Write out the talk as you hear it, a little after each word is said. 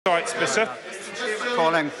Specific.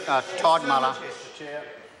 Calling Todd Muller.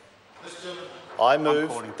 I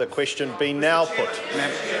move the question be now put.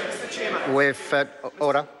 We've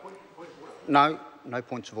order. No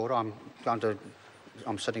points of order.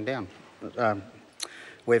 I'm sitting down.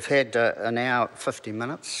 We've had an hour 50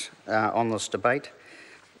 minutes on this debate.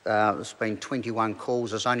 There's been 21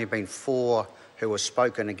 calls. There's only been 4 who have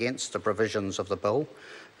spoken against the provisions of the bill.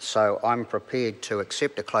 So I'm prepared to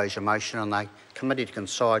accept a closure motion, and the committee can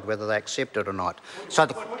decide whether they accept it or not. So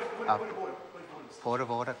the point of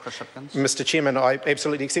order, Chris Hipkins. Mr Chairman, I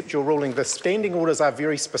absolutely accept your ruling. The standing orders are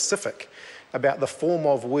very specific about the form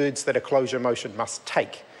of words that a closure motion must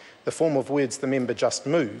take. The form of words the member just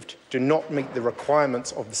moved do not meet the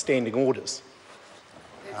requirements of the standing orders.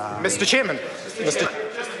 Mr Chairman. Mr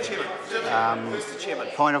Chairman.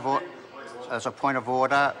 Point of order. As a point of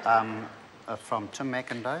order from Tim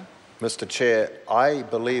McIndoe. Mr Chair, I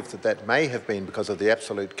believe that may have been because of the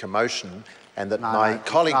absolute commotion and that my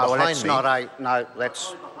colleague behind me...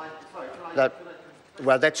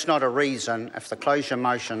 Well, that's not a reason if the closure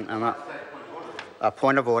motion... a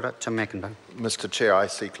point of order, Tim McIndoe. Mr Chair, I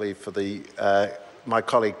seek leave for my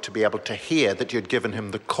colleague to be able to hear that you'd given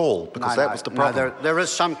him the call, because that was the problem. No, there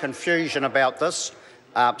is some confusion about this,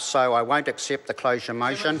 so I won't accept the closure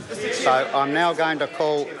motion. So I'm now going to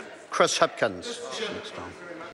call Chris Hipkins next time.